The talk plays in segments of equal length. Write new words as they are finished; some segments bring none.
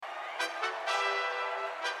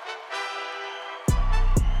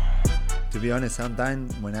to be honest,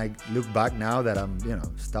 sometimes when I look back now that I'm,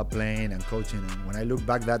 stopped playing and coaching, and when I look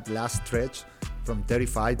back that last stretch from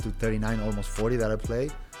 35 to 39, almost 40 that I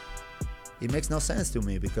played, it makes no sense to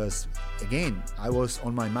me because, again, I was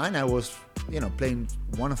on my mind. I was, playing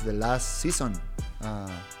one of the last season,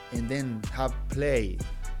 and then have played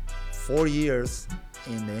 4 years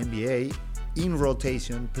in the NBA in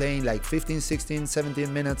rotation, playing like 15, 16,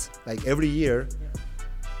 17 minutes like every year.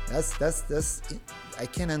 That's I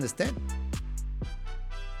can't understand.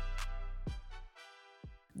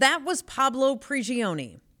 That was Pablo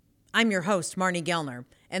Prigioni. I'm your host, Marnie Gellner,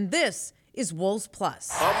 and this is Wolves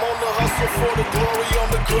Plus. I'm on the hustle for the glory, on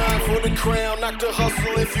the grind for the crown. Not the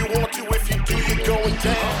hustle if you want to, if you do, you're going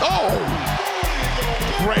down. Oh!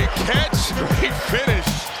 Great catch, great finish.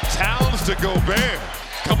 Towns to Gobert.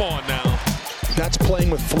 Come on now. That's playing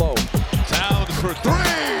with flow. Towns for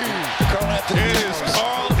three. It is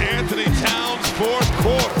Karl Anthony Towns' fourth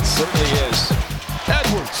quarter. It certainly is.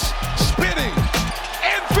 Edwards spinning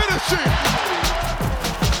and finishing.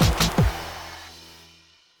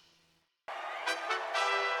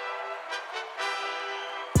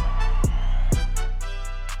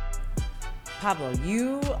 Pablo,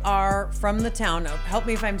 you are from the town. Help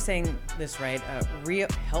me if I'm saying this right. Rio.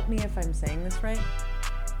 Help me if I'm saying this right.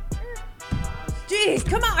 Jeez,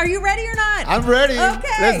 come on. Are you ready or not? I'm ready. Okay,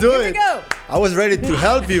 let's do here it. we go. I was ready to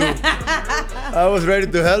help you. I was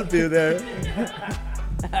ready to help you there.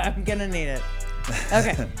 I'm gonna need it.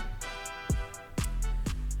 Okay.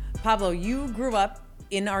 Pablo, you grew up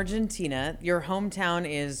in Argentina. Your hometown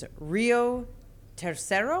is Rio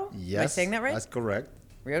Tercero? Yes. Am I saying that right? That's correct.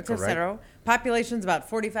 Rio Tercero. Population's about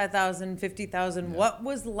 45,000, 50,000. Yeah. What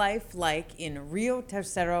was life like in Rio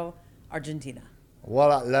Tercero, Argentina?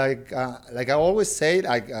 Well, like I always say,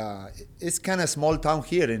 it's kind of small town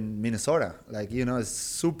here in Minnesota. It's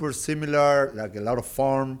super similar, like a lot of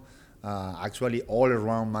farm. Actually, all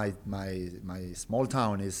around my small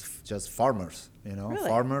town is just farmers. Really?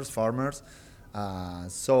 Farmers.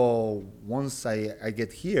 So once I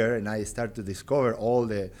get here and I start to discover all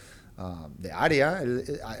the area,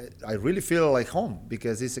 I really feel like home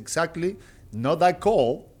because it's exactly not that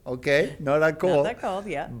cold. Okay, not that cold. Not that cold,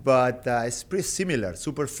 yeah. But it's pretty similar,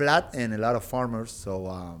 super flat and a lot of farmers.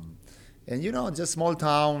 So, just small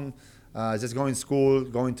town, just going to school,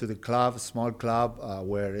 going to the club, small club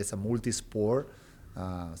where it's a multi-sport.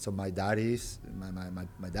 So my dad,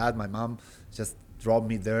 my mom just dropped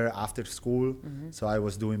me there after school. Mm-hmm. So I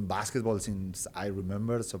was doing basketball since I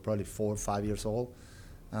remember, so probably 4 or 5 years old.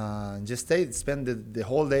 Just spend the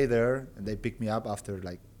whole day there, and they picked me up after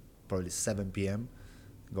probably 7 p.m.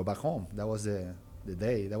 Go back home. That was the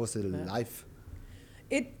day. That was the life.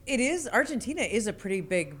 It is. Argentina is a pretty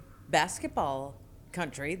big basketball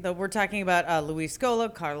country, though we're talking about Luis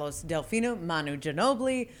Scola, Carlos Delfino, Manu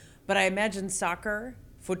Ginobili, but I imagine soccer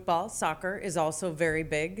is also very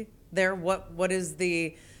big there. What is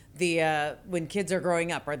the when kids are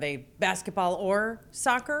growing up, are they basketball or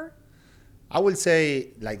soccer? I would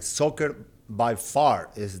say soccer by far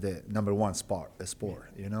is the number one sport.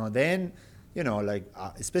 Then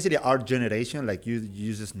especially our generation,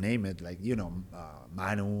 you just name it,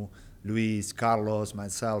 Manu, Luis, Carlos,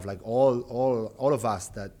 myself, all of us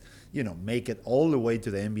that make it all the way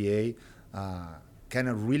to the NBA, kind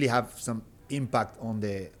of really have some impact on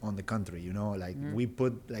the country. Mm-hmm. We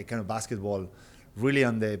put kind of basketball really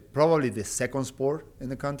on probably the second sport in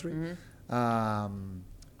the country. Mm-hmm.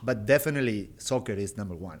 But definitely soccer is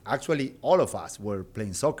number one. Actually, all of us were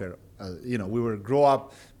playing soccer. We were grow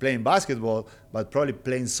up playing basketball, but probably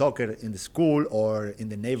playing soccer in the school or in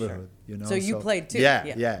the neighborhood. Sure. So you played too.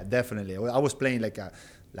 Yeah, definitely. I was playing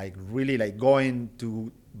really going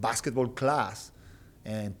to basketball class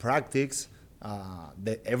and practice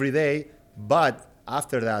every day. But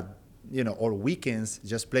after that, or weekends,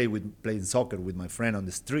 just playing soccer with my friend on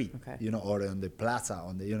the street, okay. Or on the plaza,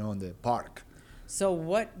 on the park. So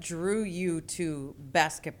what drew you to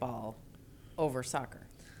basketball over soccer?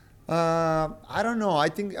 I don't know. I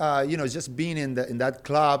think just being in that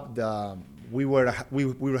club, we were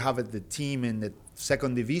having the team in the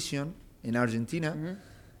second division in Argentina,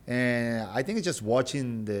 mm-hmm. and I think it's just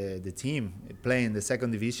watching the team play in the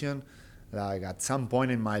second division. At some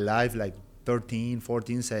point in my life, 13,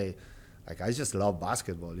 14, say, I just love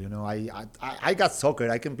basketball. I got soccer.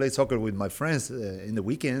 I can play soccer with my friends in the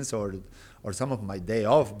weekends or some of my day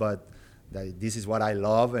off, but this is what I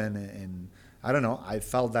love, and I don't know. I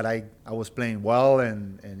felt that I was playing well,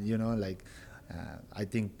 and I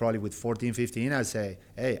think probably with 14, 15, I say,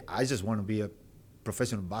 hey, I just want to be a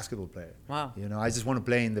professional basketball player. Wow. I just want to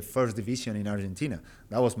play in the first division in Argentina.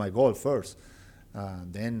 That was my goal first.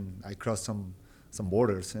 Then I crossed some some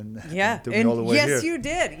borders and Yeah, took me all the way yes, here. you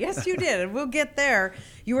did. Yes, you did. And we'll get there.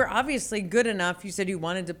 You were obviously good enough. You said you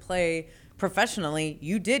wanted to play professionally.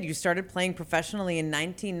 You did. You started playing professionally in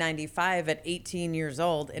 1995 at 18 years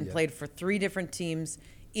old and played for 3 different teams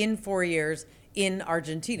in 4 years in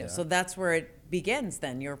Argentina. So that's where it begins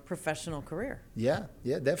then, your professional career. Yeah,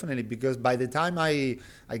 definitely. Because by the time I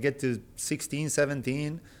get to 16,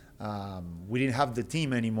 17, we didn't have the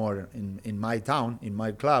team anymore in my town, in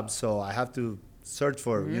my club. So I have to search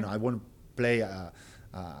for, I want to play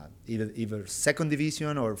either second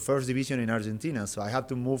division or first division in Argentina. So I have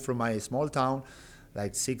to move from my small town,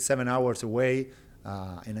 like 6-7 hours away,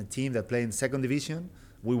 in a team that play in second division.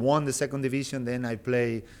 We won the second division. Then I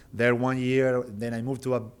play there 1 year. Then I moved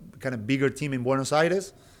to a kind of bigger team in Buenos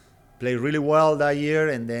Aires, played really well that year.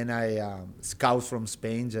 And then scouts from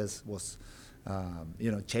Spain just was,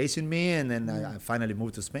 chasing me. And then I finally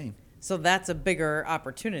moved to Spain. So that's a bigger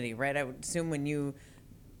opportunity, right? I would assume when you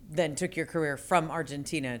then took your career from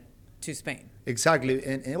Argentina to Spain. Exactly.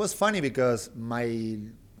 And it was funny because my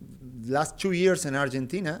last 2 years in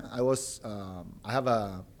Argentina, I have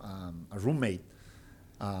a roommate.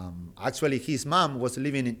 Actually, his mom was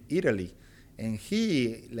living in Italy, and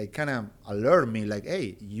he kind of alerted me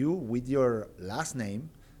hey, you with your last name,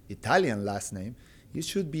 Italian last name, you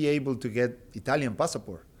should be able to get Italian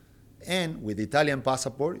passport, and with Italian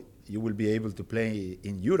passport, you will be able to play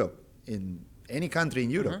in Europe, in any country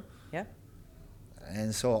in Europe. Yeah.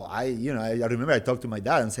 And so I remember I talked to my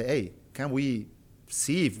dad and said, hey, can we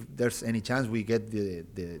see if there's any chance we get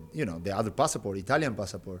the other passport, Italian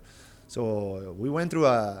passport? So we went through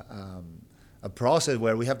a process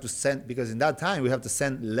where we have to send, because in that time we have to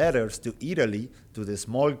send letters to Italy, to the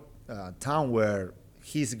small town where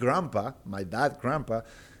his grandpa, my dad's grandpa,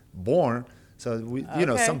 born. So we,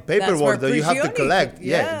 some paperwork that you have to collect.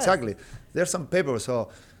 Yeah, exactly. There's some paperwork. So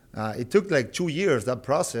it took 2 years, that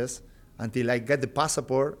process, until I get the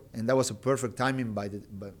passport, and that was a perfect timing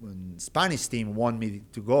when Spanish team wanted me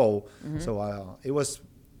to go. So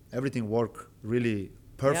everything worked really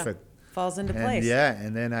perfect. Yeah. Falls into place. Yeah,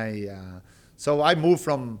 and then so I moved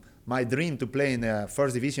from my dream to play in the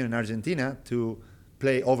first division in Argentina to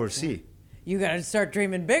play overseas. You got to start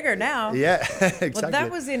dreaming bigger now. Yeah, exactly. Well, that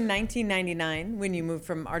was in 1999 when you moved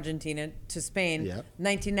from Argentina to Spain. Yep.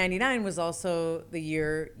 1999 was also the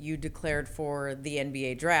year you declared for the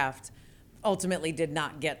NBA draft. Ultimately did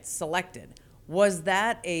not get selected. Was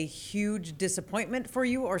that a huge disappointment for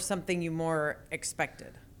you or something you more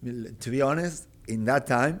expected? To be honest, in that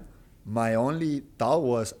time, my only thought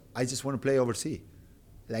was I just want to play overseas.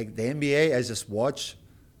 The NBA, I just watch,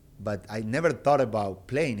 but I never thought about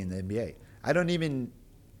playing in the NBA. I don't even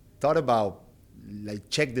thought about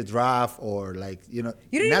check the draft or You didn't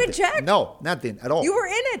nothing. even check? No, nothing at all. You were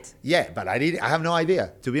in it. Yeah, but I have no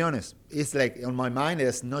idea, to be honest. It's on my mind,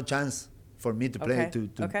 there's no chance for me to play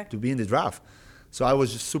to be in the draft. So I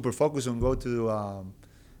was just super focused on go to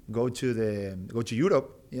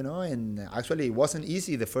Europe, and actually it wasn't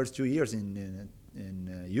easy the first 2 years in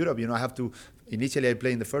Europe. I have to, initially I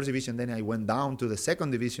played in the first division, then I went down to the second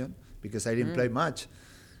division because I didn't play much.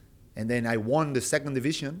 And then I won the second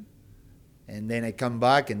division, and then I come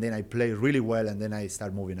back, and then I play really well, and then I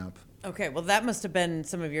start moving up. Okay, well that must have been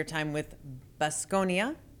some of your time with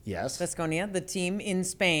Baskonia. Yes. Baskonia, the team in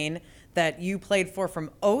Spain that you played for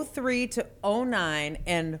from 2003 to 2009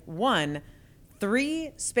 and won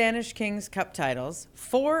 3 Spanish Kings Cup titles,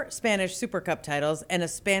 4 Spanish Super Cup titles, and a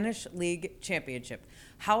Spanish League championship.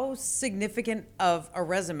 How significant of a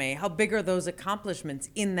resume, how big are those accomplishments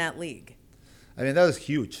in that league? I mean, that was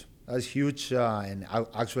huge. That was huge, and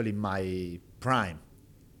actually my prime,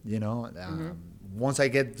 Once I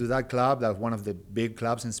get to that club, that's one of the big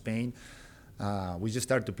clubs in Spain, we just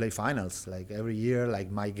started to play finals. Every year,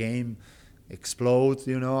 my game explodes,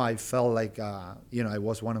 I felt I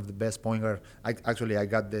was one of the best point guard. I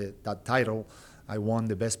got that title. I won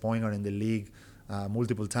the best point guard in the league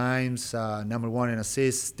multiple times, number 1 in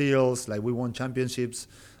assists, steals. We won championships,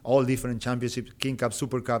 all different championships, King Cup,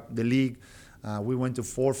 Super Cup, the league. We went to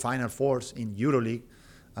 4 Final Fours in EuroLeague.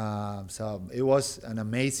 So it was an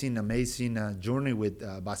amazing journey with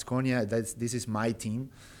Baskonia. This is my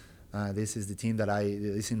team. This is the team that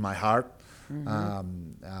is in my heart.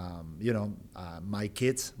 My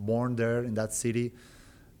kids born there in that city.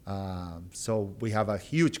 So we have a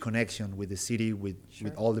huge connection with the city, with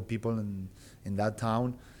all the people in that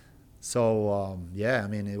town. So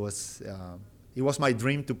it was my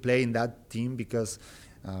dream to play in that team because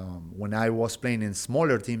when I was playing in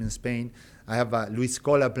smaller team in Spain, I have Luis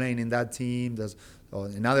Scola playing in that team. There's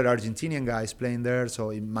another Argentinian guys playing there.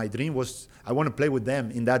 So my dream was I want to play with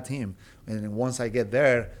them in that team. And once I get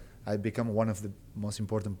there, I become one of the most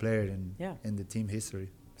important players Yeah. in the team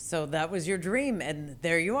history. So that was your dream, and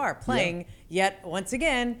there you are playing. Yet once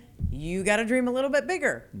again, you got to dream a little bit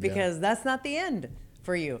bigger because that's not the end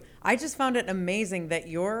for you. I just found it amazing that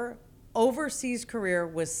your overseas career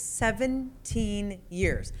was 17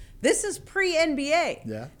 years. This is pre-NBA.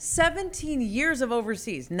 Yeah. 17 years of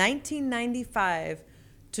overseas, 1995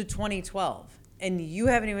 to 2012. And you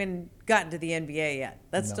haven't even gotten to the NBA yet.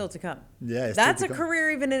 That's still to come. Yeah, it's That's still a to come. career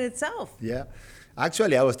even in itself. Yeah.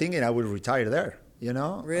 Actually, I was thinking I would retire there, you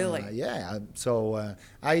know? Really? Yeah. So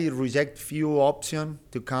I reject few options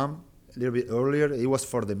to come a little bit earlier. It was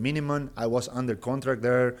for the minimum. I was under contract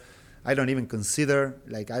there. I don't even consider,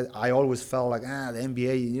 like, I always felt like, the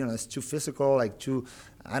NBA, you know, it's too physical, like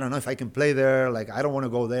I don't know if I can play there. Like, I don't want to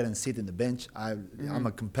go there and sit in the bench. I'm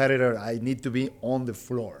a competitor. I need to be on the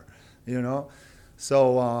floor, you know?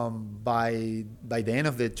 So by the end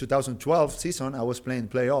of the 2012 season, I was playing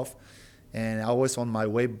playoff, and I was on my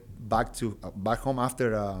way back home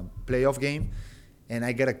after a playoff game, and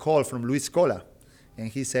I get a call from Luis Scola, and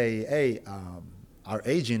he say, "Hey, our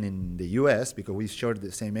agent in the U.S., because we shared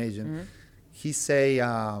the same agent, he say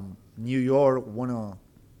New York wanna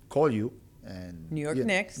call you, and New York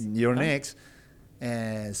Knicks. New York Knicks,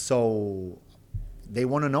 and so they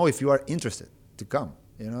want to know if you are interested to come,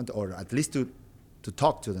 you know, or at least to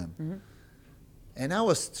talk to them." And I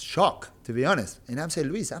was shocked, to be honest. And I'm saying,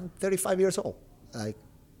 Luis, I'm 35 years old. Like,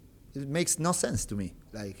 it makes no sense to me.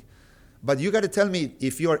 Like, but you got to tell me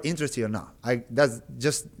if you are interested or not. That's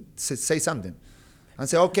just say something. And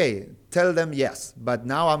say, okay, tell them yes. But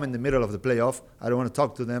now I'm in the middle of the playoff. I don't want to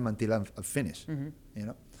talk to them until I'm finished. You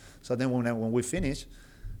know. So then when we finish,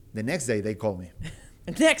 the next day they call me.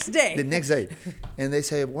 The next day, and they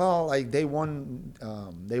say, well, like they won.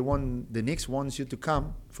 The Knicks wants you to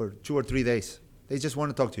come for 2 or 3 days. They just want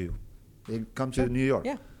to talk to you. They come to New York.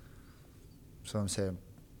 Yeah. So I'm saying,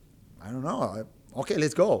 I don't know. Okay,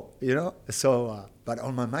 let's go. You know. So, but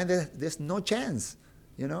on my mind, there's no chance.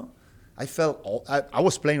 You know, I felt I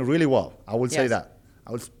was playing really well. I would say that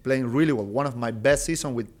I was playing really well. One of my best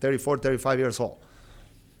seasons with 34, 35 years old.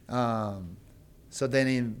 So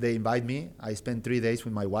then they invite me. I spent 3 days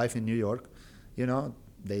with my wife in New York. You know,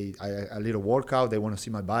 a little workout. They want to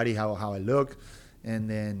see my body, how I look. And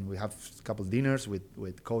then we have a couple dinners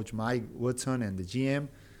with Coach Mike Woodson and the GM.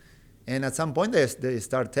 And at some point, they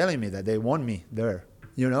start telling me that they want me there,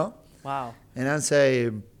 you know? Wow. And I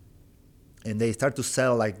say, and they start to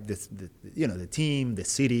sell like this, you know, the team, the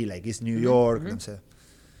city, like it's New York.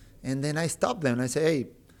 And then I stop them and I say, hey,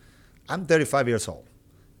 I'm 35 years old.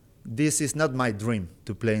 This is not my dream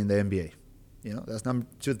to play in the NBA. You know, that's number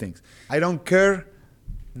 2 things. I don't care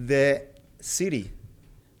the city.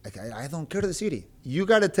 Like, I don't care the city. You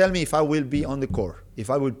got to tell me if I will be on the court, if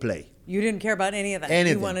I will play. You didn't care about any of that.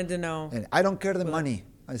 Anything. You wanted to know. And I don't care the money.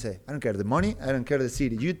 I say, I don't care the money. I don't care the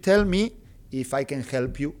city. You tell me if I can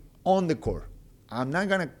help you on the court. I'm not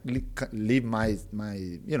going to leave my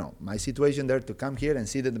situation there to come here and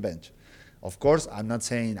sit at the bench. Of course, I'm not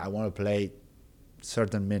saying I want to play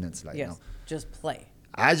certain minutes. Like, no. Just play.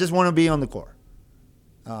 I just want to be on the court.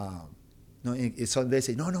 So they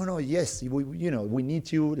say, no, yes, we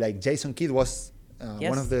need you. Like Jason Kidd was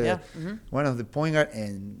one of the point guard,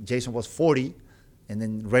 and Jason was 40, and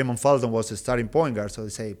then Raymond Felton was the starting point guard. So they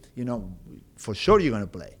say, for sure you're gonna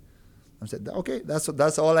play. I said, okay,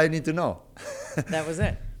 that's all I need to know. That was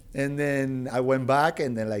it. And then I went back,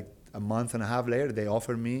 and then like a month and a half later, they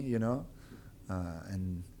offered me,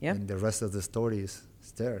 and the rest of the story is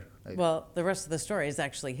there. Like, well, the rest of the story is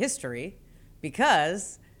actually history,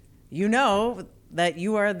 because you know that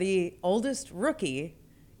you are the oldest rookie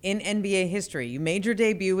in NBA history. You made your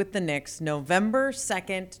debut with the Knicks November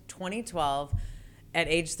 2nd, 2012 at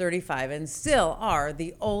age 35, and still are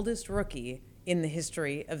the oldest rookie in the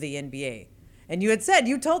history of the NBA. And you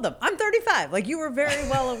told them, I'm 35. Like, you were very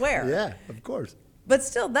well aware. Yeah, of course. But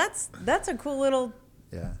still, that's a cool little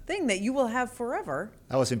Yeah. thing that you will have forever.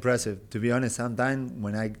 That was impressive. To be honest, sometimes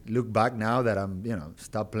when I look back now that I'm,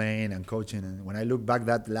 stopped playing and coaching, and when I look back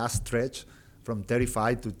that last stretch from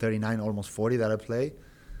 35 to 39, almost 40 that I play,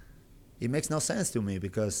 it makes no sense to me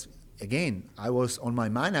because, again, I was on my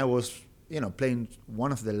mind, I was, playing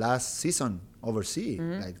one of the last season overseas,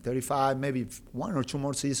 like 35, maybe 1 or 2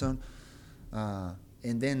 more seasons,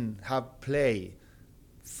 and then have played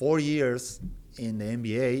 4 years in the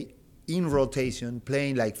NBA in rotation,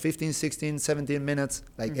 playing like 15, 16, 17 minutes,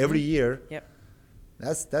 like every year. Yep.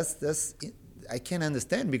 That's I can't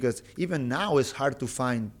understand because even now it's hard to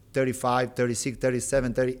find 35, 36,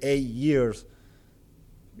 37, 38 years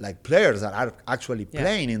like players that are actually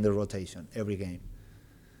playing in the rotation every game.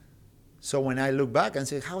 So when I look back and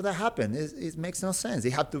say, how that happened, it makes no sense.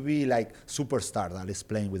 It had to be like superstar that is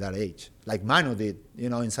playing with that age. Like Manu did,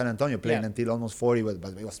 in San Antonio, playing until almost 40,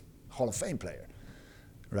 but he was Hall of Fame player,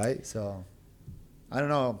 right? So I don't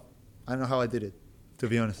know how I did it, to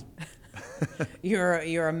be honest.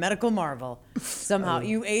 You're a medical marvel. Somehow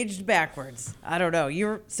you aged backwards. I don't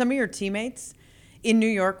know. Some of your teammates in New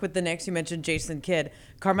York with the Knicks, you mentioned Jason Kidd,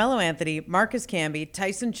 Carmelo Anthony, Marcus Camby,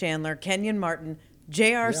 Tyson Chandler, Kenyon Martin,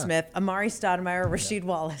 J.R. Smith, Amari Stoudemire, Rasheed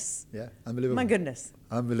Wallace. Yeah, unbelievable. My goodness.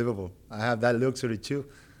 Unbelievable. I have that luxury too.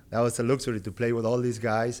 That was a luxury to play with all these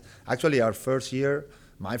guys. Actually, my first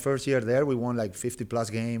year there, we won like 50-plus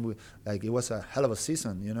games. Like, it was a hell of a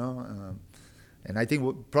season, and I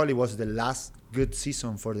think probably was the last good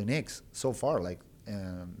season for the Knicks so far. Like,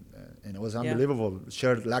 and it was unbelievable.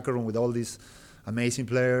 Shared locker room with all these amazing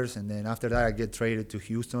players. And then after that, I get traded to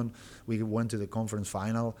Houston. We went to the conference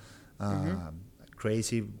final.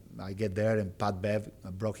 Crazy. I get there, and Pat Bev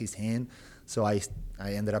broke his hand. So I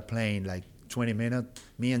ended up playing like 20 minutes.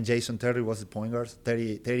 Me and Jason Terry was the point guards,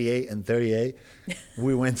 38 and 38.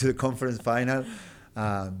 We went to the conference final,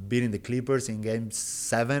 beating the Clippers in Game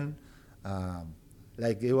 7.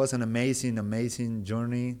 Like, it was an amazing, amazing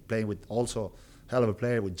journey, playing with also hell of a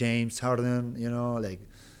player with James Harden,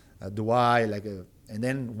 Dwight, and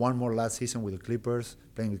then one more last season with the Clippers,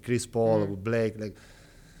 playing with Chris Paul, with Blake. Like,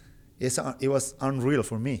 it was unreal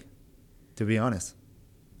for me, to be honest.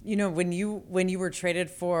 When you were traded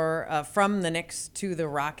from the Knicks to the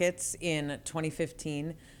Rockets in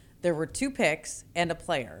 2015, there were 2 picks and a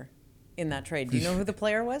player in that trade. Do you know who the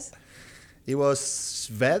player was? It was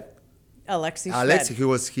Shved. Alexi Shved. Who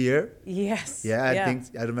was here. Yes. Yeah, I think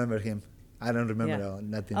I remember him. I don't remember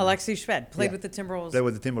nothing. Alexi Shved played with the Timberwolves.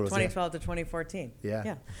 2012 to 2014.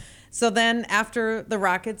 Yeah. So then after the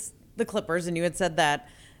Rockets, the Clippers, and you had said that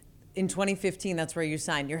in 2015, that's where you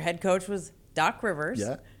signed. Your head coach was Doc Rivers.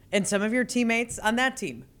 Yeah. And some of your teammates on that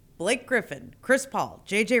team, Blake Griffin, Chris Paul,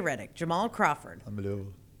 J.J. Redick, Jamal Crawford.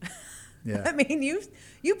 Unbelievable. Yeah. I mean,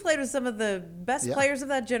 you played with some of the best players of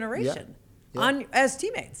that generation as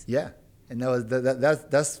teammates. Yeah. And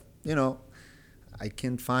that's I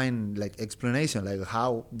can't find like explanation like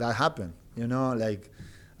how that happened.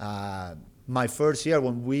 My first year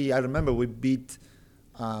I remember we beat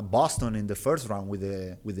Boston in the first round with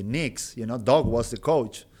the Knicks. Doug was the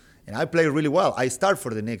coach, and I played really well. I started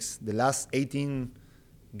for the Knicks the last 18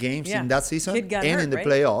 games in that season, and hurt, in the right?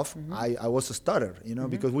 playoff, I was a starter.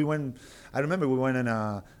 Because I remember we went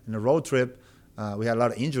on a road trip. We had a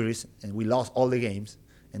lot of injuries, and we lost all the games.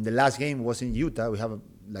 And the last game was in Utah. We have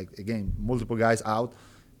multiple guys out.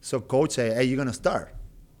 So coach said, "Hey, you're gonna start."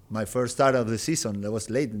 My first start of the season. That was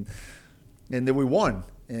late, and then we won.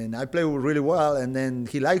 And I played really well. And then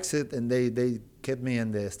he likes it, and they kept me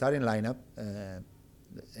in the starting lineup.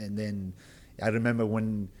 And then I remember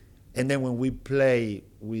when we play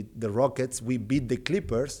with the Rockets, we beat the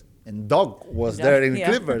Clippers, and Doc was there in the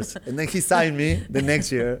Clippers. And then he signed me the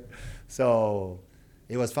next year. So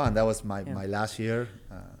it was fun. That was my last year.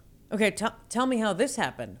 Okay, tell me how this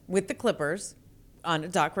happened with the Clippers on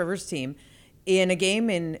Doc Rivers' team in a game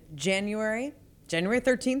in January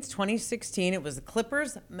 13th, 2016. It was the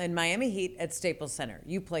Clippers and Miami Heat at Staples Center.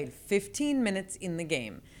 You played 15 minutes in the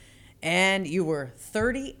game, and you were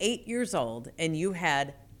 38 years old, and you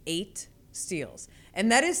had 8 steals. And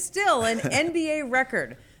that is still an NBA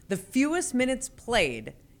record. The fewest minutes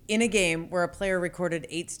played in a game where a player recorded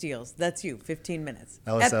 8 steals. That's you, 15 minutes.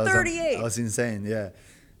 At 38. That was insane, yeah.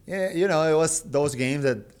 Yeah, it was those games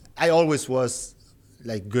that I always was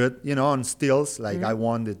like good, on steals. Like I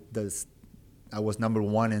won I was number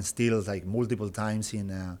 1 in steals like multiple times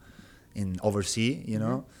in overseas,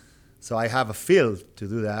 So I have a feel to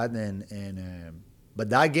do that, but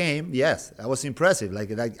that game, yes, that was impressive. Like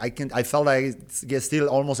I felt like I get steal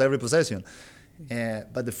almost every possession.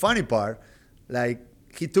 But the funny part, like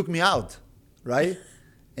he took me out, right?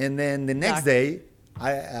 And then the next day,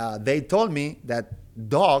 they told me that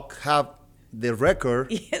Doc have the record.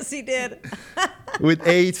 Yes, he did. with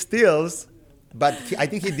 8 steals, but I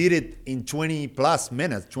think he did it in 20 plus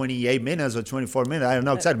minutes, 28 minutes or 24 minutes. I don't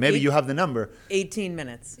know exactly. Maybe you have the number. 18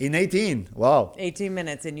 minutes. In 18, wow. 18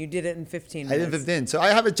 minutes, and you did it in 15 minutes. I did 15, so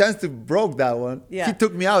I have a chance to broke that one. Yeah. He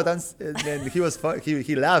took me out, and then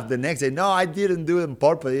he laughed the next day. No, I didn't do it on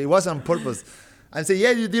purpose. It wasn't on purpose. I said,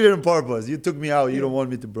 yeah, you did it on purpose. You took me out. You don't want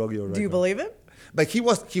me to break your record. Do you believe it? But he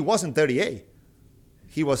wasn't 38.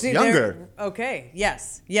 He was younger. Okay.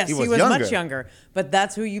 Yes. He was younger. much younger. But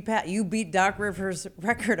that's who you beat Doc Rivers'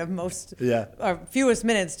 record of fewest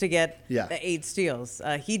minutes to get the 8 steals.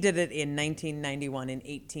 He did it in 1991 in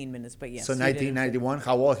 18 minutes. But yes. So 1991,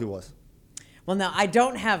 how old he was? Well, no, I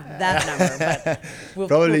don't have that number, but we'll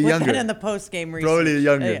Probably put younger. that in the post-game research. Probably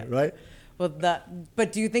younger, Yeah. right? Well,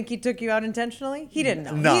 but do you think he took you out intentionally? He didn't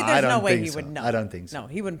know. No, There's I no don't way think he so. would know. I don't think so. No,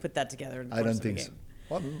 he wouldn't put that together in the I course don't of the think game.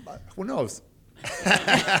 so. Well, who knows?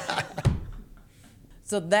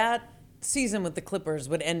 So that season with the Clippers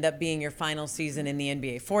would end up being your final season in the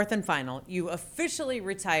NBA, fourth and final. You officially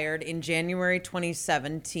retired in January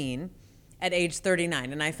 2017 at age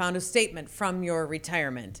 39, and I found a statement from your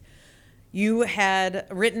retirement. You had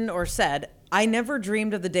written or said, "I never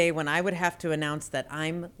dreamed of the day when I would have to announce that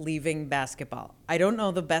I'm leaving basketball. I don't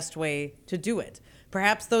know the best way to do it.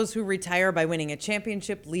 Perhaps those who retire by winning a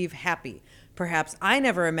championship leave happy. Perhaps I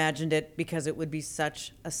never imagined it because it would be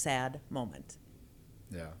such a sad moment."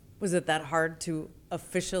 Yeah. Was it that hard to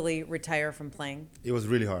officially retire from playing? It was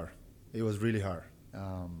really hard. It was really hard.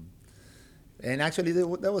 And actually,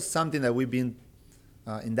 that was something that we've been,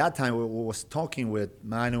 in that time, we was talking with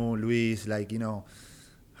Manu, Luis, like,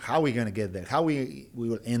 how we going to get there? How we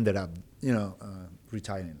will end up,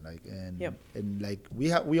 retiring. Like, Yep. and like,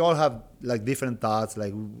 we all have, like, different thoughts.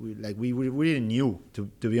 Like, we really knew,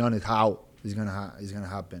 to be honest, how it's going to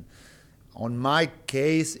happen. On my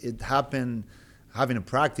case, it happened having a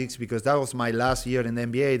practice because that was my last year in the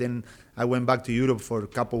NBA. Then I went back to Europe for a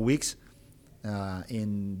couple of weeks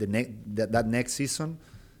in that next season.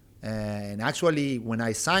 And actually, when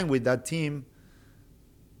I signed with that team,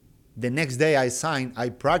 the next day I signed, I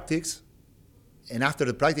practiced. And after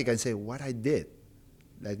the practice, I say, what I did?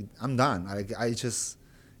 Like, I'm done.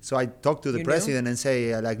 So I talked to the president and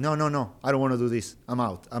say, like, no, I don't want to do this. I'm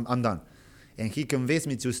out. I'm done. And he convinced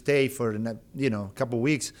me to stay for, a couple of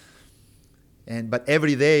weeks. But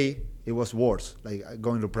every day it was worse. Like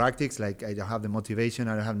going to practice, like I don't have the motivation,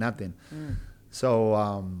 I don't have nothing. So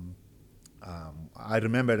I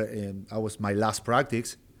remember I was my last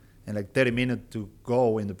practice, and like 30 minutes to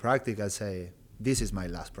go in the practice, I say, this is my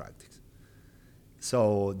last practice.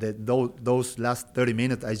 So those last 30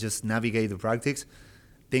 minutes, I just navigate the practice,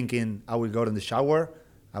 thinking I will go in the shower,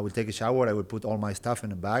 I will take a shower, I will put all my stuff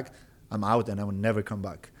in a bag, I'm out, and I will never come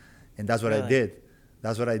back. And that's what I did.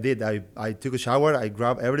 That's what I did. I took a shower, I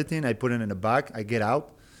grabbed everything, I put it in a bag, I get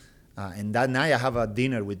out. And that night I have a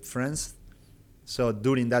dinner with friends. So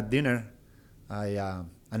during that dinner, I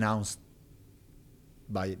announced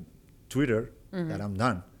by Twitter that I'm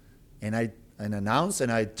done. And I announced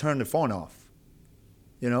and I turned the phone off,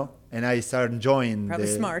 and I started enjoying. Probably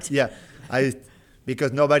smart. Yeah,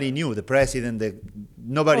 because nobody knew, the president,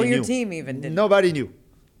 nobody knew. Your team even didn't. Nobody knew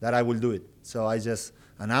that I will do it. So I just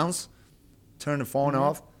announced, turn the phone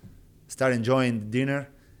off, start enjoying the dinner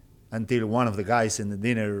until one of the guys in the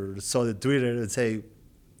dinner saw the Twitter and say,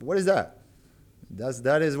 what is that?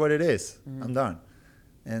 That is what it is. I'm done.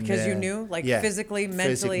 And because you knew, like, physically,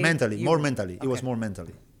 mentally? Mentally, mentally. Okay. It was more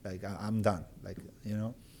mentally. Like, I'm done. Like,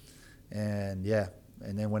 And yeah.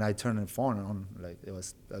 And then when I turned the phone on, like, it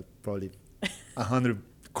was probably 100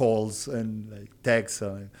 calls and like texts.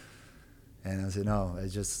 And I said, no,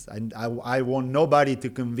 I want nobody to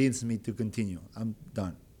convince me to continue. I'm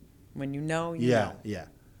done. When you know, you know. Yeah.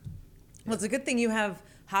 Well, it's a good thing you have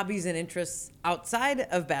hobbies and interests outside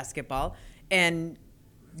of basketball, and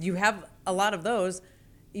you have a lot of those.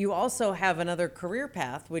 You also have another career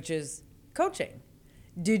path, which is coaching.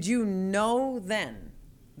 Did you know then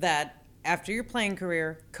that after your playing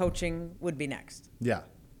career, coaching would be next? Yeah.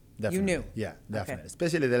 Definitely. You knew? Yeah, definitely. Okay.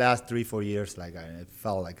 Especially the last 3-4 years, like I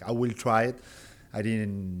felt like I will try it. I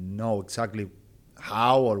didn't know exactly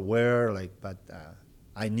how or where, but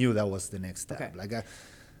I knew that was the next step. Okay.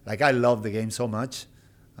 I love the game so much.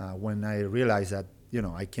 When I realized that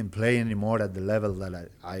I can't play anymore at the level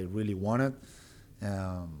that I really wanted,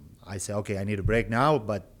 I said, okay, I need a break now,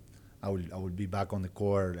 but I will be back on the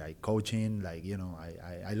court, like coaching,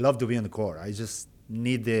 I love to be on the court. I just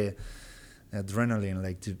need the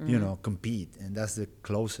adrenaline, to compete, and that's the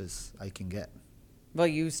closest I can get. Well,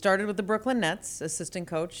 you started with the Brooklyn Nets, assistant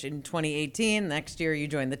coach in 2018. Next year, you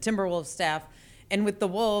joined the Timberwolves staff, and with the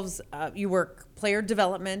Wolves, you work player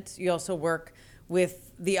development. You also work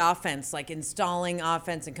with the offense, like installing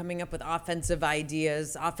offense and coming up with offensive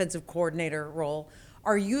ideas, offensive coordinator role.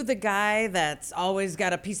 Are you the guy that's always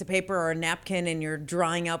got a piece of paper or a napkin and you're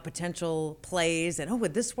drawing out potential plays and,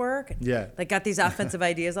 would this work? Yeah. Like, got these offensive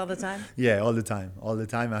ideas all the time? Yeah, all the time. All the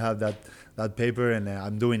time I have that paper, and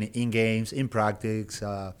I'm doing it in games, in practice.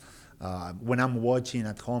 When I'm watching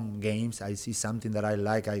at home games, I see something that I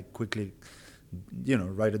like, I quickly,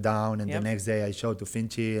 write it down, and the next day I show it to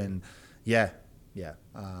Finchy, and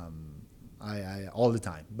I all the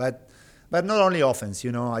time. But not only offense,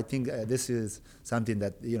 I think this is something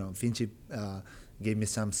that, Finchy gave me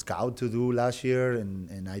some scout to do last year,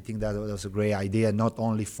 and I think that was a great idea. Not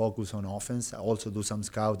only focus on offense, also do some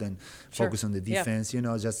scout and Sure. focus on the Yeah. defense.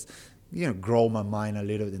 Just grow my mind a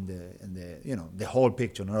little in the the whole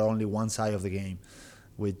picture, not only one side of the game,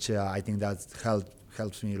 which I think that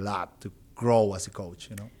helps me a lot to grow as a coach.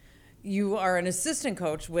 You are an assistant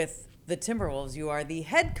coach with the Timberwolves. You are the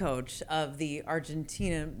head coach of the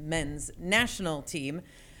Argentina men's national team,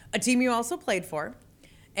 a team you also played for,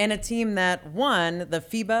 and a team that won the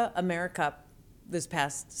FIBA AmeriCup this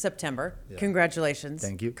past September. Yeah. Congratulations,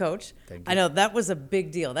 Thank you. Coach. Thank I you. know that was a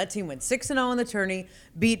big deal. That team went 6-0 in the tourney,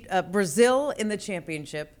 beat Brazil in the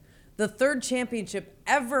championship, the third championship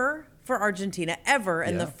ever for Argentina, ever,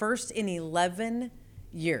 and Yeah. the first in 11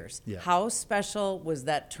 years. Yeah. How special was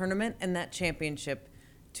that tournament and that championship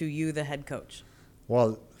to you, the head coach?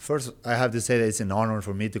 Well, first I have to say that it's an honor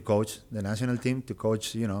for me to coach the national team, to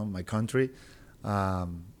coach my country, a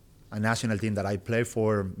national team that I played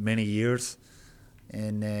for many years.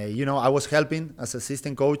 And, I was helping as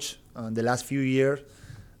assistant coach the last few years.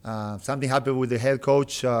 Something happened with the head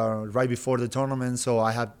coach right before the tournament, so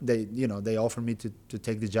they offered me to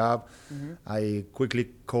take the job. Mm-hmm. I quickly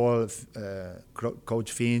called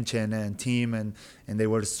Coach Finch and team, and they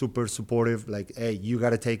were super supportive. Like, hey, you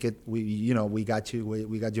got to take it. We got you.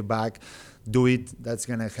 We got your back. Do it. That's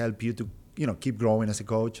gonna help you to keep growing as a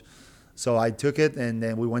coach. So I took it, and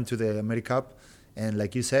then we went to the AmeriCup. And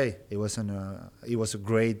like you say, it was a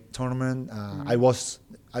great tournament. I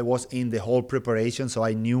was in the whole preparation, so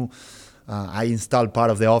I knew I installed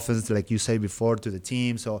part of the offense, like you say before, to the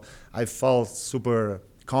team. So I felt super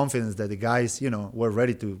confident that the guys, were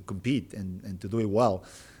ready to compete and to do it well.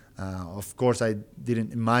 Of course, I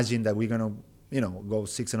didn't imagine that we're gonna, go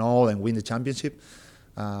 6-0 and win the championship.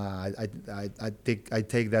 I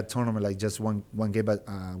take that tournament like just one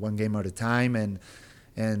game at a time, and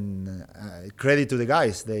credit to the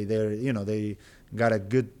guys. They got a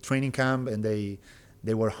good training camp, and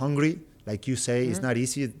they were hungry. Like you say, It's not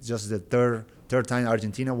easy. It's just the third time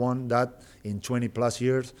Argentina won that in 20 plus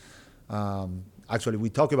years. Actually, we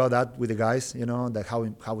talk about that with the guys. That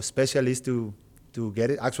how special it is to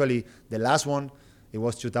get it. Actually, the last one, it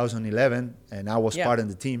was 2011, and I was part of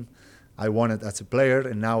the team. I won it as a player,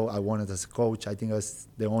 and now I won it as a coach. I think I was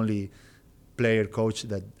the only player coach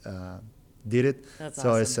that did it. That's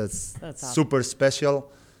so awesome. it's That's awesome. super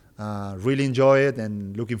special. Really enjoy it,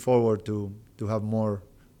 and looking forward to have more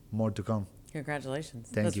to come. Congratulations.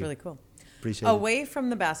 Thank That's you. really cool. Appreciate it. Away from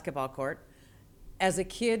the basketball court, as a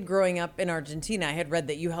kid growing up in Argentina, I had read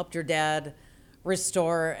that you helped your dad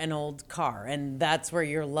restore an old car, and that's where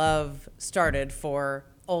your love started for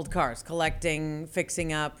old cars, collecting,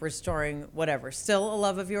 fixing up, restoring, whatever. Still a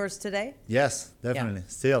love of yours today? Yes, definitely.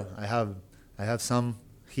 Still, I have some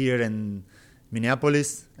here in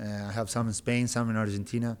Minneapolis. I have some in Spain, some in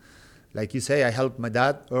Argentina. Like you say, I helped my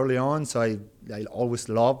dad early on, so I always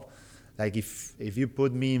love. Like if you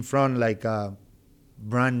put me in front like a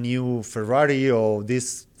brand new Ferrari or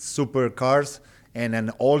these super cars and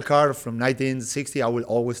an old car from 1960, I will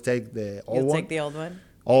always take the old You'll one. take the old one?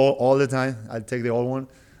 All the time, I'll take the old one.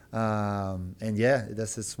 And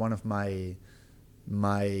this is one of my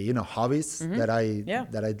hobbies that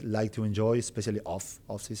I like to enjoy, especially off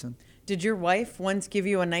season. Did your wife once give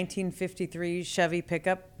you a 1953 Chevy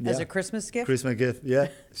pickup as a Christmas gift? Christmas gift, yeah.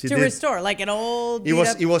 She to did. restore, like an old It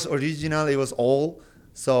beat-up- was original. It was old.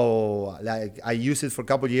 So like I used it for a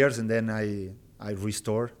couple of years, and then I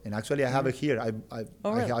restore. And actually, I have it here.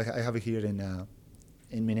 really? I have it here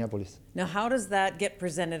in Minneapolis. Now, how does that get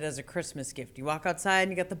presented as a Christmas gift? You walk outside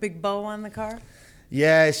and you got the big bow on the car?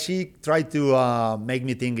 Yeah, she tried to make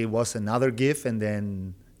me think it was another gift, and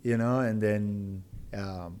then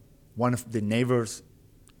one of the neighbors,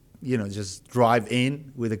 just drive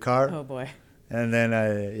in with the car. Oh, boy. And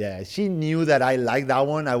then, she knew that I liked that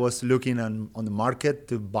one. I was looking on the market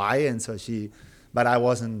to buy, and so but I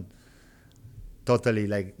wasn't totally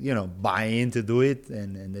buying to do it,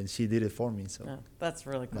 and then she did it for me. So Oh, that's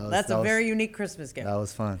really cool. That That's was- a very unique Christmas gift. that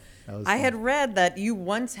was fun. I had read that you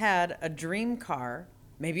once had a dream car.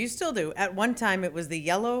 Maybe you still do. At one time, it was the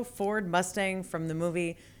yellow Ford Mustang from the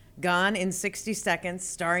movie Gone in 60 Seconds,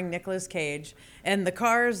 starring Nicolas Cage. And the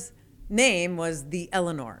car's name was the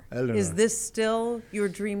Eleanor. Eleanor. Is this still your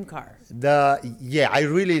dream car? I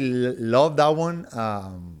really love that one.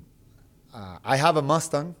 I have a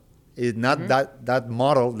Mustang. It's not that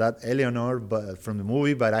model, that Eleanor, but from the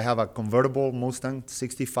movie. But I have a convertible Mustang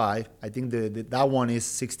 65. I think that one is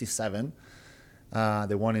 67,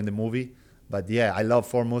 the one in the movie. But yeah, I love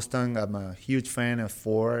Ford Mustang. I'm a huge fan of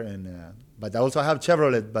Ford, and but I also have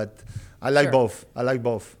Chevrolet. But I like Sure. both. I like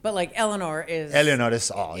both. But like Eleanor is Eleanor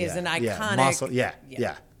is an iconic muscle.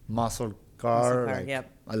 yeah. Muscle car. car, like,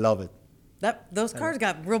 yep. I love it. Those cars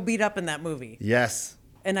got real beat up in that movie. Yes.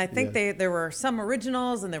 And I think Yeah. there were some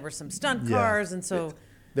originals and there were some stunt Yeah. cars, and so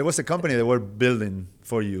There was a company that were building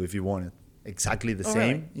for you if you wanted exactly the Oh,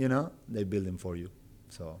 same. really? You know, they build them for you.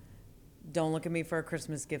 So don't look at me for a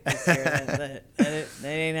Christmas gift this year. that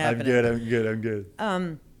ain't happening. I'm good.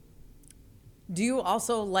 Do you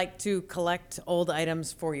also like to collect old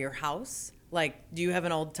items for your house? Like, do you have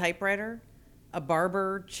an old typewriter, a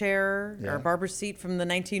barber chair, or Yeah. a barber seat from the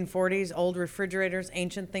 1940s, old refrigerators,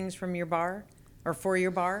 ancient things from your bar or for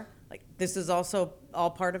your bar? Like, this is also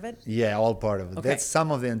all part of it? Yeah, all part of it. Okay. That's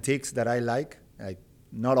some of the antiques that I like. Like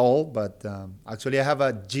not all, but actually I have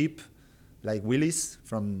a Jeep, like Willys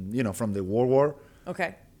from the World War.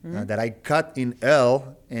 Okay. That I cut in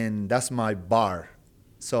L, and that's my bar.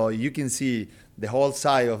 So you can see the whole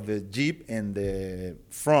side of the Jeep and the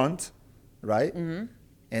front, right? Mm-hmm.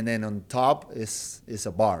 And then on top is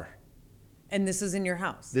a bar. And this is in your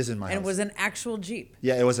house? This is my And house. it was an actual Jeep?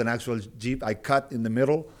 Yeah, it was an actual Jeep. I cut in the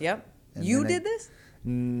middle. Yep. And You then did this?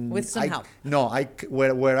 With some help? No,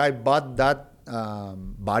 where I bought that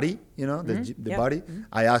body, the Yep. body,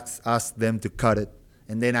 I asked them to cut it,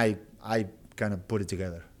 and then I kind of put it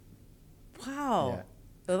together. Wow. Yeah.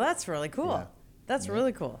 Well, that's really cool. Yeah. That's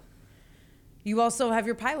really cool. You also have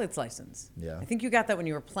your pilot's license. Yeah. I think you got that when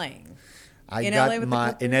you were playing. I In got LA with the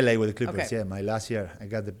in Clippers? LA with the Clippers. Okay. Yeah, my last year I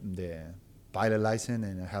got the pilot license,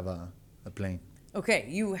 and I have a plane. Okay,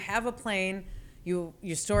 you have a plane. You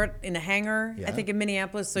store it in a hangar, I Yeah. think in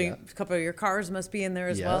Minneapolis, so Yeah. a couple of your cars must be in there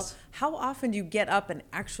as well. Yes. How often do you get up and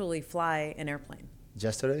actually fly an airplane?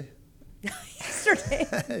 Yesterday,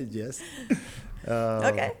 Yesterday. yes.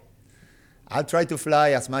 Okay. I'll try to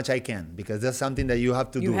fly as much I can because that's something that you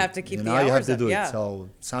have to do. You have to keep the You have hours to up, do yeah. it. So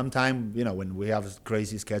sometime, when we have a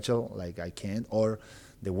crazy schedule, like I can't, or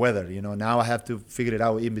the weather, now I have to figure it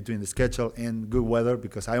out in between the schedule and good weather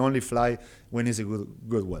because I only fly when it's a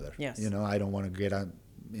good weather. Yes. I don't want to get out,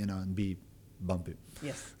 and be bumpy.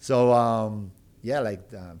 Yes. So,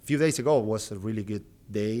 like a few days ago was a really good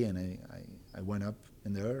day, and I went up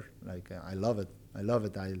in the air. Like I love it.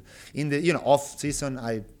 In the off season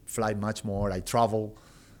I fly much more. I travel.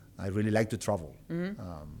 I really like to travel.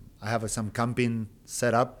 I have some camping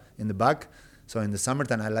set up in the back. So in the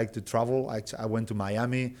summertime I like to travel. I went to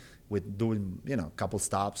Miami with doing a couple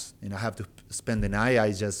stops, and I have to spend the night.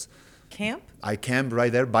 Camp? I camp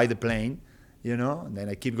right there by the plane, and then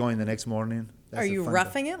I keep going the next morning. That's Are the you fun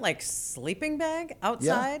roughing it like sleeping bag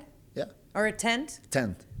outside? Yeah. Or a tent?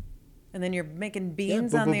 Tent. And then you're making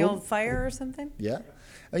beans boom, on boom, the boom. old fire or something? Yeah,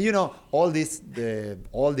 and all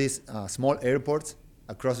these small airports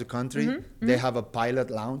across the country, Mm-hmm, they have a pilot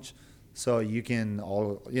lounge, so you can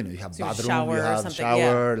you have So you bathroom, shower you or have something,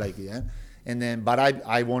 shower, and then but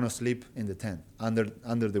I want to sleep in the tent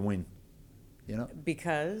under the wing,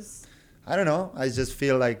 Because I don't know, I just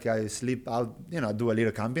feel like I sleep out, do a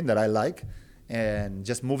little camping that I like, and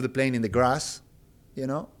just move the plane in the grass, Tie it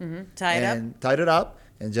up? and tie it up,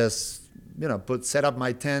 and just set up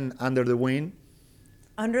my tent under the wing.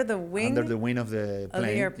 Under the wing? Under the wing of the Of the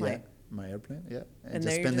plane. airplane. Yeah, my airplane, yeah. And And there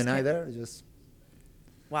just you spend the just night camp. there, just,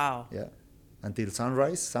 Wow. yeah. Until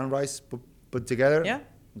sunrise. Sunrise, put together, Yeah.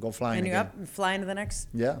 go flying And you again. up and fly into the next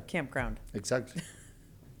Yeah. campground. Exactly.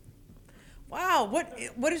 Wow.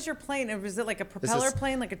 What is your plane? Is it like a propeller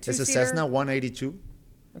plane, like a It's two-seater? a Cessna 182.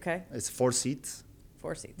 Okay. It's 4 seats.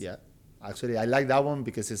 4 seats. Yeah. Actually, I like that one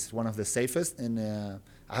because it's one of the safest, and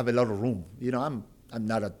I have a lot of room. I'm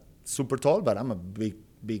not a super tall, but I'm a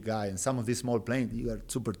big guy, and some of these small planes, you are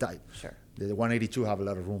super tight. Sure. The 182 have a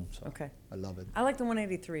lot of room, so Okay. I love it. I like the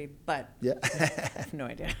 183, but Yeah. I have no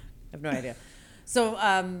idea. I have no idea. So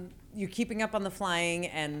you're keeping up on the flying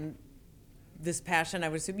and this passion. I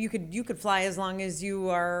would assume you could fly as long as you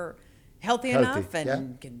are healthy enough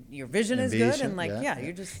and yeah. your vision is good and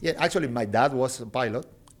you're just Yeah, actually, my dad was a pilot.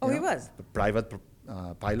 Oh, you he was? a private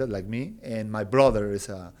pilot like me, and my brother is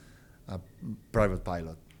a private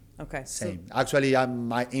pilot. okay. Same. Actually,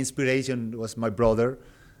 my inspiration was my brother.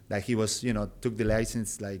 Like he was, took the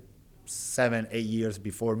license like 7-8 years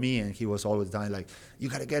before me, and he was always dying like, you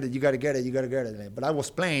gotta get it, you gotta get it, you gotta get it. But I was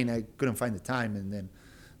playing, I couldn't find the time, and then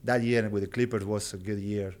that year with the Clippers was a good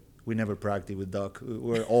year. We never practiced with Doc.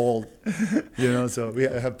 We're old, so we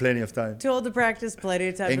have plenty of time. Too old to practice, plenty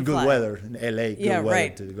of time And to good fly. weather in LA. Good Yeah, weather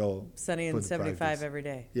right. to go. Sunny and put the 75 practice. every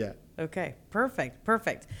day. Yeah. Okay,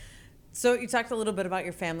 perfect. So you talked a little bit about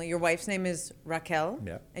your family. Your wife's name is Raquel.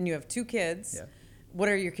 Yeah. And you have 2 kids. Yeah. What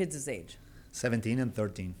are your kids' age? 17 and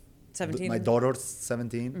 13. 17. My daughter's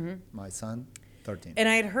 17. My son, 13. And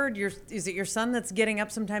I had heard is it your son that's getting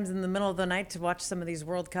up sometimes in the middle of the night to watch some of these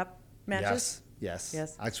World Cup matches? Yes.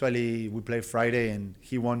 Actually, we play Friday, and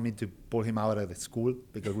he wanted me to pull him out of the school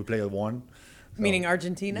because we play at 1. So, Meaning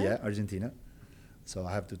Argentina? Yeah, Argentina. So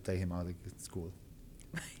I have to take him out of school.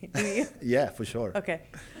 Do you? Yeah, for sure. Okay.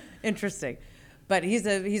 Interesting. But he's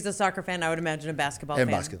a soccer fan, I would imagine, a basketball And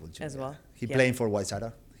fan basketball too, as yeah. well. He Yeah. playing for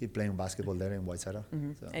Whiteside. He playing basketball there in Whiteside.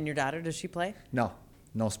 So. And your daughter, does she play? No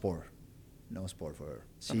sport. No sport for her.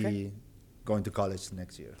 She Okay. going to college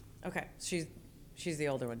next year. Okay. She's the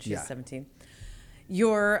older one. She's Yeah. 17.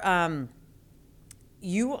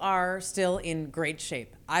 You are still in great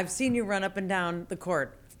shape. I've seen you run up and down the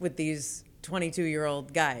court with these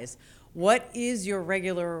 22-year-old guys. What is your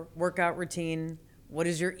regular workout routine? What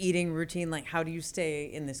is your eating routine? Like, how do you stay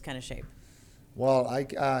in this kind of shape? Well,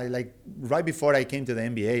 I like right before I came to the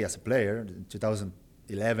NBA as a player, in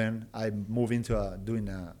 2011, I moved into doing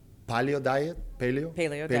a paleo diet.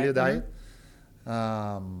 diet.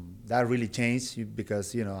 That really changed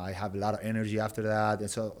because I have a lot of energy after that, and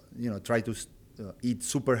so try to eat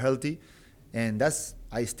super healthy, and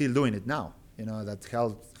I still doing it now. That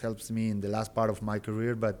helps me in the last part of my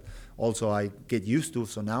career, but also I get used to.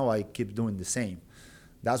 So now I keep doing the same.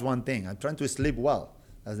 That's one thing. I'm trying to sleep well.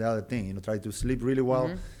 That's the other thing. Try to sleep really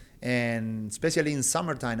well, and especially in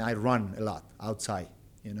summertime, I run a lot outside.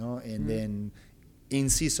 And then in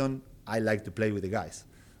season, I like to play with the guys.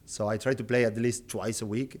 So I try to play at least twice a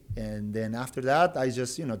week, and then after that, I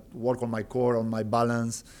just work on my core, on my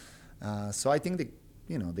balance. So I think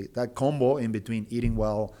that combo in between eating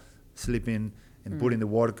well, sleeping, and putting the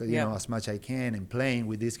work as much as I can, and playing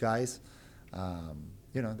with these guys,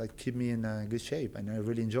 that keep me in good shape, and I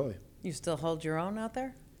really enjoy. You still hold your own out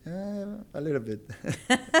there? A little bit.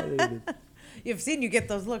 A little bit. You've seen you get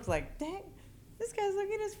those looks like, dang, this guy's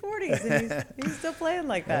looking in his 40s and he's still playing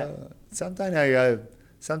like that. Sometimes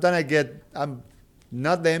I get. I'm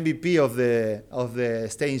not the MVP of the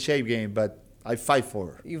stay in shape game, but I fight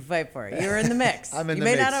for it. You fight for it. You're in the mix. I'm in you the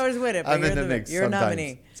may mix. not always win it, but I'm you're in the mix. You're Sometimes. a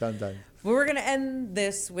nominee. Sometimes. Well, we're going to end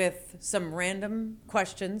this with some random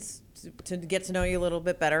questions to get to know you a little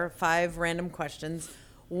bit better. 5 random questions.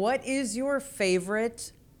 What is your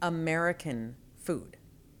favorite American food?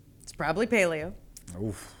 It's probably paleo.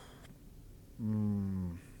 Oof.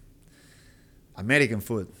 American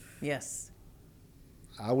food. Yes.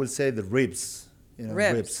 I would say the ribs.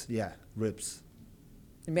 Ribs. Yeah, ribs.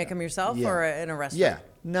 You make them yourself Yeah. or in a restaurant? Yeah.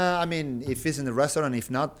 No, I mean, if it's in the restaurant,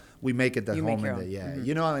 if not, we make it at You home. make your own.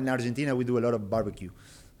 Yeah. In Argentina, we do a lot of barbecue.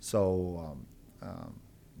 So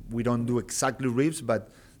we don't do exactly ribs,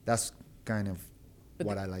 but that's kind of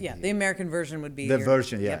what I like. Yeah, to eat. the American version would be The your-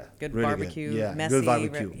 version, yeah. Yep, good Really barbecue, good. Yeah, messy, good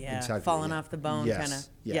barbecue, yeah, exactly, falling yeah. off the bone, Yes, kind of.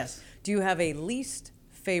 yes. Do you have a least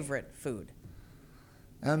favorite food?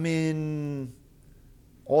 I mean,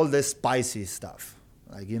 all the spicy stuff.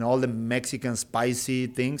 Like, all the Mexican spicy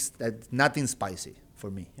things, that nothing spicy for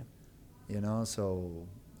me. So,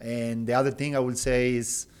 and the other thing I would say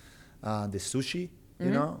is the sushi,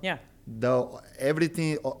 Yeah.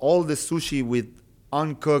 Everything, all the sushi with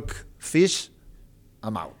uncooked fish,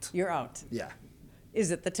 I'm out. You're out. Yeah. Is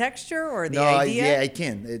it the texture or the No, idea? I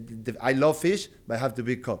can. I love fish, but I have to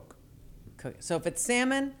be cooked. So if it's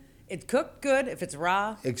salmon, it's cooked good. If it's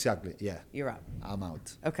raw, Exactly, yeah. you're out. I'm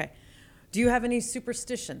out. Okay. Do you have any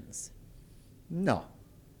superstitions? No,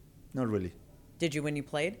 not really. Did you when you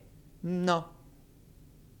played? No.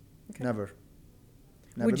 Never.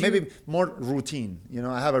 Would you- Maybe more routine.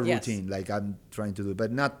 I have a Yes. routine like I'm trying to do,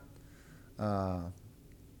 but not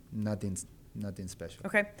nothing special.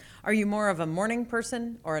 Okay. Are you more of a morning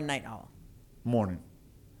person or a night owl? Morning.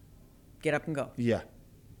 Get up and go. Yeah.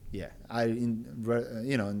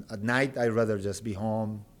 At night I rather just be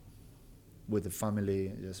home with the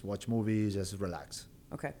family, just watch movies, just relax.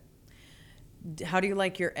 Okay. How do you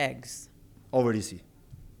like your eggs? Over easy.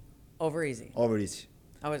 Over easy. Over easy.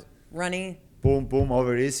 I was runny. Boom, boom,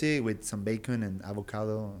 over easy with some bacon and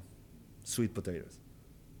avocado, sweet potatoes.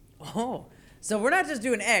 Oh, so we're not just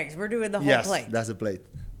doing eggs. We're doing the whole Yes, plate. that's a plate.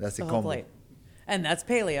 That's a The combo. whole plate. And that's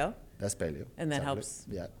paleo. That's paleo. And that Exactly. helps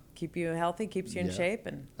Yeah. keep you healthy, keeps you in Yeah. shape.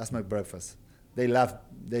 And That's my breakfast. They laugh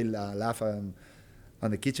on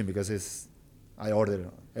the kitchen because I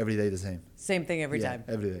order every day the same. same thing every Yeah, time.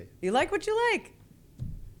 every day. You like what you like.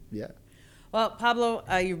 Yeah. Well, Pablo,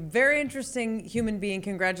 you're a very interesting human being.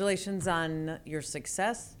 Congratulations on your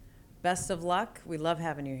success. Best of luck. We love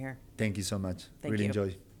having you here. Thank you so much. Thank Really you.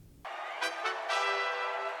 enjoy.